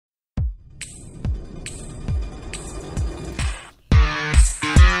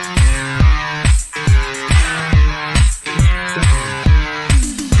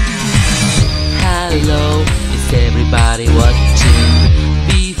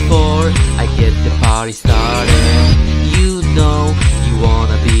party started. You know you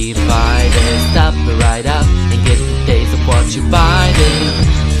wanna be invited. Stop right up and get the taste of what you're biting.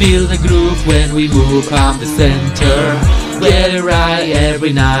 Feel the groove when we move from the center. Get it right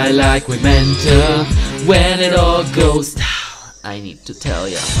every night like we meant to. When it all goes down, I need to tell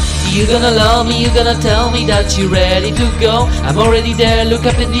ya, you gonna love me, you gonna tell me that you're ready to go. I'm already there, look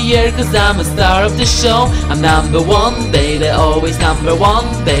up in the air, cause I'm a star of the show. I'm number one, baby, always number one,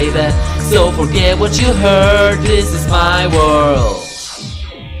 baby. So forget what you heard, this is my world.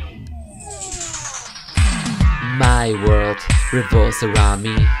 My world revolves around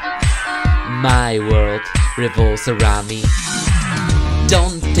me. My world revolves around me.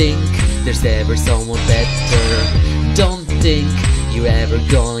 Don't think there's ever someone better. Don't think you're ever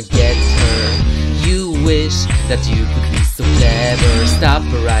gonna get her. You wish that you could be so clever. Stop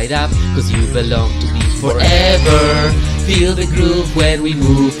right up, cause you belong to me forever. Feel the groove when we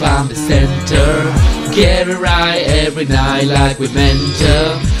move from the center. Get it right every night like we meant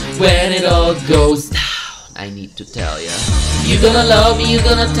to. When it all goes down, I need to tell ya, you gonna love me, you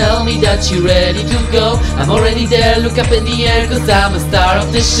gonna tell me that you're ready to go. I'm already there, look up in the air, cause I'm a star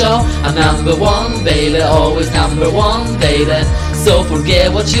of the show. I'm number one, baby, always number one, baby. So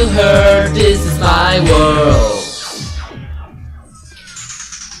forget what you heard, this is my world.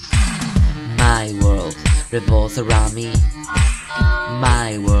 My world revolves around me.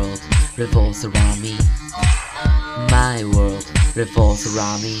 My world revolves around me. My world revolves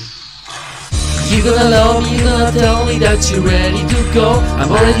around me. You gonna love me, you gonna tell me that you're ready to go. I'm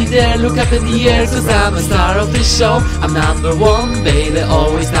already there, look up in the air, cause I'm a star of the show. I'm number one, baby,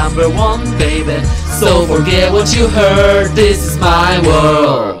 always number one, baby. So forget what you heard, this is my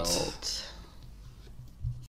world.